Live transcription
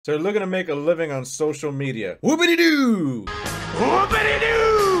So you're looking to make a living on social media. Whoopity-doo!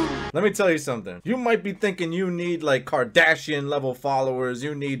 Whoopity-doo! Let me tell you something. You might be thinking you need like Kardashian level followers.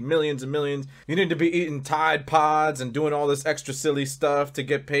 You need millions and millions. You need to be eating Tide Pods and doing all this extra silly stuff to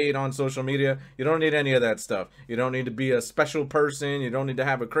get paid on social media. You don't need any of that stuff. You don't need to be a special person. You don't need to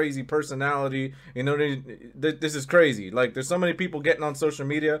have a crazy personality. You know, this is crazy. Like, there's so many people getting on social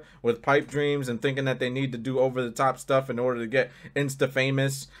media with pipe dreams and thinking that they need to do over the top stuff in order to get insta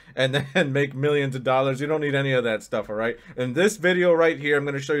famous and then make millions of dollars. You don't need any of that stuff, all right? In this video right here, I'm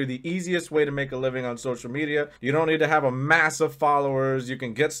going to show you the easiest way to make a living on social media. You don't need to have a massive followers. You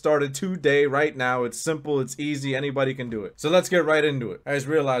can get started today, right now. It's simple, it's easy, anybody can do it. So let's get right into it. I just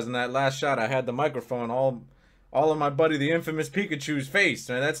realized in that last shot I had the microphone all of my buddy the infamous Pikachu's face.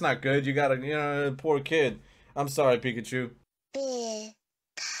 Man, that's not good. You gotta, you know, poor kid. I'm sorry, Pikachu.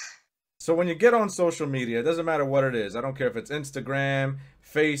 So when you get on social media, it doesn't matter what it is. I don't care if it's Instagram,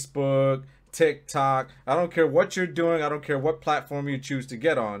 Facebook, TikTok. I don't care what you're doing. I don't care what platform you choose to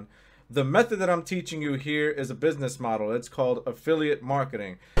get on. The method that I'm teaching you here is a business model. It's called affiliate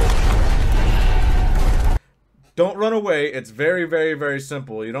marketing. Don't run away. It's very, very, very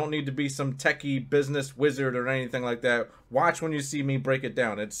simple. You don't need to be some techie business wizard or anything like that. Watch when you see me break it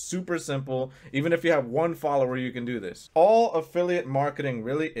down. It's super simple. Even if you have one follower, you can do this. All affiliate marketing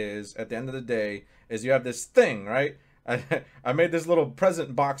really is, at the end of the day, is you have this thing, right? I made this little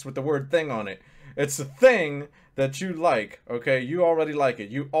present box with the word thing on it. It's a thing that you like, okay? You already like it.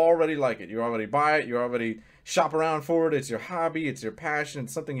 You already like it. You already buy it. You already shop around for it. It's your hobby. It's your passion.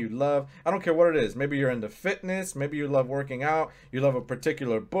 It's something you love. I don't care what it is. Maybe you're into fitness. Maybe you love working out. You love a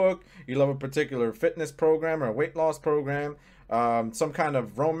particular book. You love a particular fitness program or a weight loss program. Some kind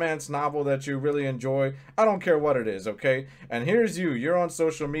of romance novel that you really enjoy. I don't care what it is, okay? And here's you. You're on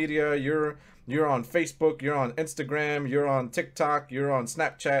social media. You're on Facebook, you're on Instagram, you're on TikTok, you're on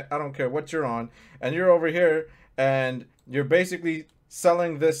Snapchat, I don't care what you're on, and you're over here and you're basically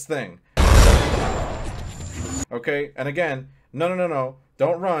selling this thing. Okay, and again, no,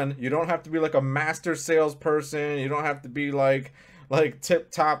 don't run. You don't have to be like a master salesperson. You don't have to be like tip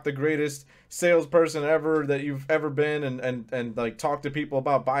top, the greatest salesperson ever that you've ever been and like talk to people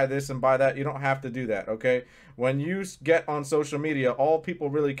about buy this and buy that. You don't have to do that, okay? When you get on social media, all people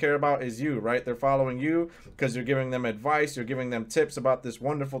really care about is you, right? They're following you because you're giving them advice, you're giving them tips about this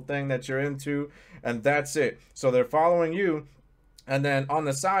wonderful thing that you're into, and that's it. So they're following you, and then on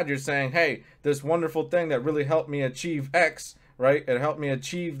the side you're saying, hey, this wonderful thing that really helped me achieve X, right? It helped me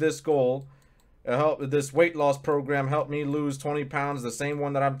achieve this goal. This weight loss program helped me lose 20 pounds, the same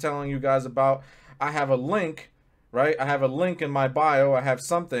one that I'm telling you guys about. I have a link, right? I have a link in my bio. I have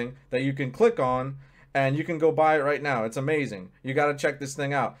something that you can click on and you can go buy it right now. It's amazing. You got to check this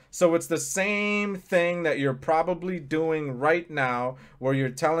thing out. So it's the same thing that you're probably doing right now where you're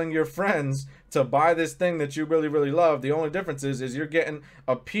telling your friends to buy this thing that you really, really love. The only difference is you're getting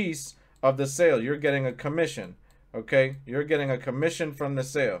a piece of the sale. You're getting a commission, okay? You're getting a commission from the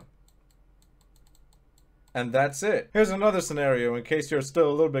sale. And that's it. Here's another scenario in case you're still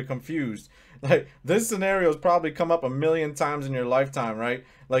a little bit confused. Like, this scenario has probably come up a million times in your lifetime, right?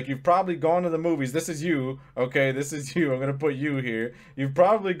 Like, you've probably gone to the movies. This is you, okay? This is you. I'm going to put you here. You've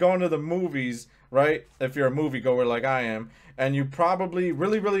probably gone to the movies, right? If you're a moviegoer like I am. And you probably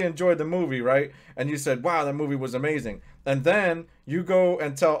really, really enjoyed the movie, right? And you said, wow, that movie was amazing. And then you go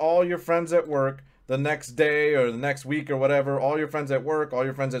and tell all your friends at work, the next day or the next week or whatever, all your friends at work, all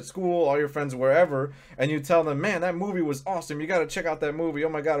your friends at school, all your friends wherever, and you tell them, man, that movie was awesome. You got to check out that movie. Oh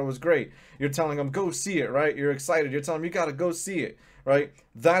my God, it was great. You're telling them, go see it, right? You're excited. You're telling them, you got to go see it, right?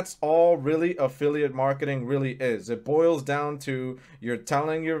 That's all really affiliate marketing really is. It boils down to you're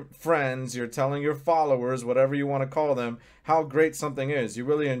telling your friends, you're telling your followers, whatever you want to call them, how great something is. You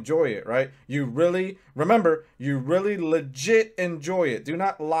really enjoy it, right? You really, remember, you really legit enjoy it. Do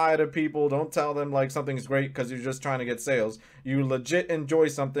not lie to people. Don't tell them like something's great because you're just trying to get sales. You legit enjoy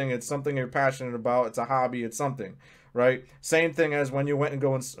something. It's something you're passionate about. It's a hobby. It's something, right? Same thing as when you went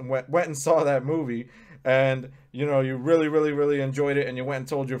and saw that movie and you know you really, really, really enjoyed it and you went and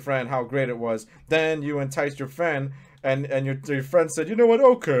told your friend how great it was. Then you enticed your friend and your friend said, you know what,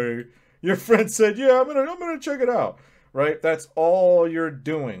 okay. Your friend said, yeah, I'm gonna check it out. Right? That's all you're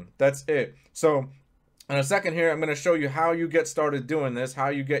doing. That's it. So in a second here, I'm going to show you how you get started doing this, how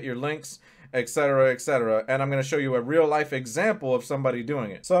you get your links, etc., etc. And I'm going to show you a real life example of somebody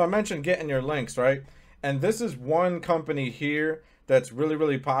doing it. So I mentioned getting your links, right? And this is one company here that's really,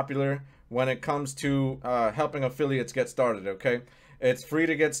 really popular when it comes to helping affiliates get started, okay? It's free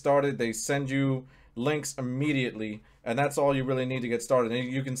to get started. They send you links immediately, and that's all you really need to get started. And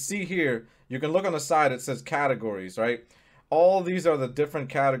you can see here, you can look on the side, it says categories, right? All these are the different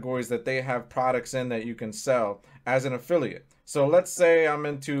categories that they have products in that you can sell as an affiliate. So let's say I'm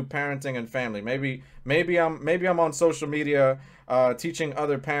into parenting and family. Maybe I'm on social media teaching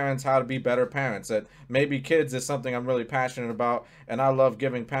other parents how to be better parents. That maybe kids is something I'm really passionate about, and I love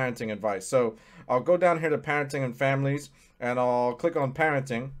giving parenting advice. So I'll go down here to parenting and families, and I'll click on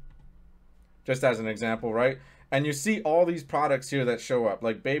parenting, just as an example, right? And you see all these products here that show up,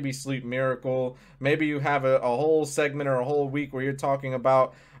 like Baby Sleep Miracle. Maybe you have a whole segment or a whole week where you're talking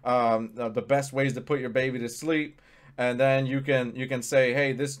about the best ways to put your baby to sleep. And then you can say,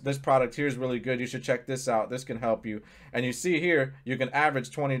 hey, this product here is really good. You should check this out. This can help you. And you see here, you can average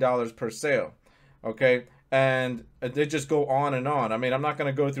 $20 per sale. Okay. And they just go on and on. I mean, I'm not going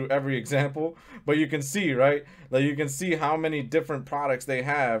to go through every example, but you can see, right? Like you can see how many different products they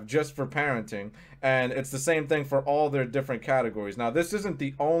have just for parenting. And it's the same thing for all their different categories. Now, this isn't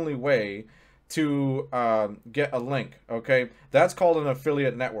the only way to get a link, okay? That's called an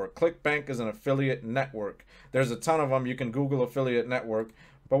affiliate network. ClickBank is an affiliate network. There's a ton of them. You can Google affiliate network.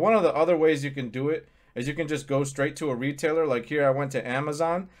 But one of the other ways you can do it is you can just go straight to a retailer. Like here, I went to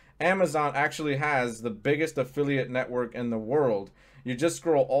Amazon. Amazon actually has the biggest affiliate network in the world. You just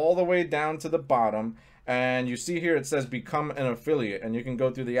scroll all the way down to the bottom, and you see here it says become an affiliate, and you can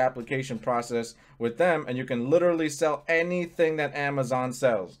go through the application process with them, and you can literally sell anything that Amazon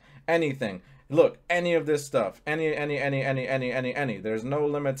sells. Anything. Look, any of this stuff, any. There's no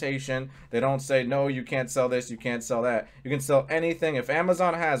limitation. They don't say, no, you can't sell this, you can't sell that. You can sell anything. If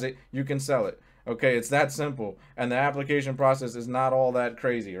Amazon has it, you can sell it. Okay, it's that simple. And the application process is not all that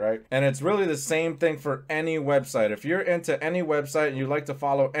crazy, right? And it's really the same thing for any website. If you're into any website and you like to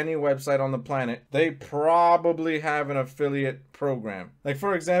follow any website on the planet, they probably have an affiliate program. Like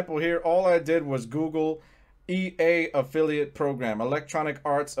for example here, all I did was Google EA affiliate program, Electronic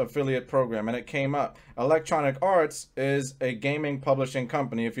Arts affiliate program, and it came up. Electronic Arts is a gaming publishing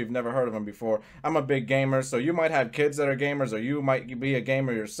company, if you've never heard of them before. I'm a big gamer, so you might have kids that are gamers, or you might be a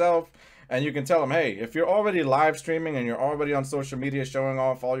gamer yourself, and you can tell them, hey, if you're already live streaming and you're already on social media showing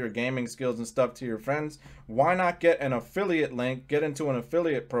off all your gaming skills and stuff to your friends, why not get an affiliate link, get into an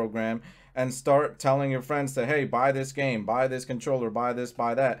affiliate program, and start telling your friends to, hey, buy this game, buy this controller, buy this,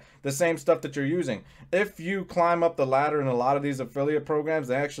 buy that. The same stuff that you're using. If you climb up the ladder in a lot of these affiliate programs,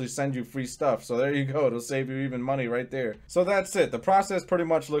 they actually send you free stuff. So there you go. It'll save you even money right there. So that's it. The process pretty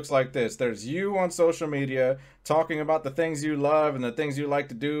much looks like this. There's you on social media talking about the things you love and the things you like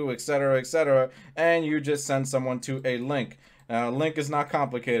to do, etc., and you just send someone to a link. Now, a link is not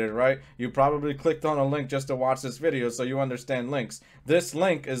complicated, right? You probably clicked on a link just to watch this video, so you understand links. This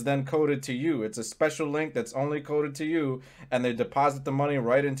link is then coded to you. It's a special link that's only coded to you, and they deposit the money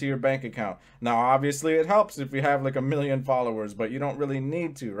right into your bank account. Now, obviously, it helps if you have like 1 million followers, but you don't really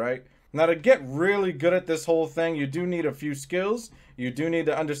need to, right? Now, to get really good at this whole thing, you do need a few skills. You do need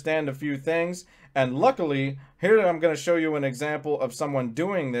to understand a few things. And luckily, here I'm going to show you an example of someone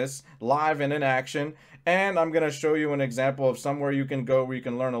doing this live and in action. And I'm going to show you an example of somewhere you can go where you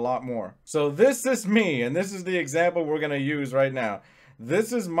can learn a lot more. So this is me, and this is the example we're going to use right now.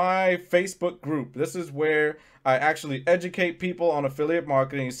 This is my Facebook group. This is where I actually educate people on affiliate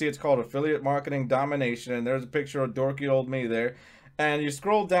marketing. You see it's called Affiliate Marketing Domination, and there's a picture of dorky old me there. And you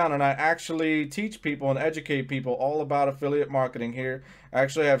scroll down and I actually teach people and educate people all about affiliate marketing here. I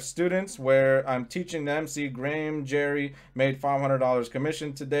actually have students where I'm teaching them. See, Graham Jerry made $500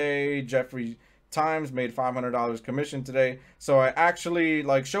 commission today. Jeffrey Times made $500 commission today. So I actually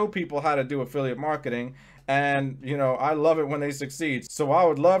like show people how to do affiliate marketing, and you know, I love it when they succeed. So I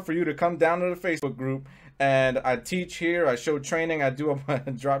would love for you to come down to the Facebook group, and I teach here, I show training, I do a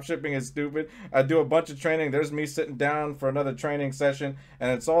drop shipping is stupid. I do a bunch of training. There's me sitting down for another training session,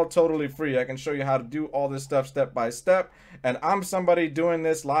 and it's all totally free. I can show you how to do all this stuff step by step, and I'm somebody doing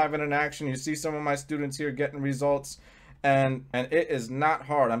this live and in action. You see some of my students here getting results. And it is not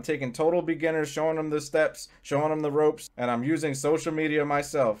hard. I'm taking total beginners, showing them the steps, showing them the ropes, and I'm using social media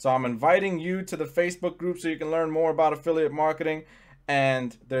myself. So I'm inviting you to the Facebook group so you can learn more about affiliate marketing.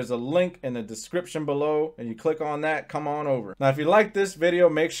 And there's a link in the description below, and you click on that, come on over. Now, if you like this video,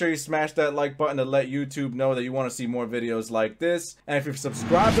 make sure you smash that like button to let YouTube know that you want to see more videos like this. And if you're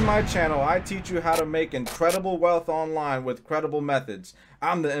subscribed to my channel, I teach you how to make incredible wealth online with credible methods.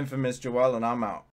 I'm the infamous Joel, and I'm out.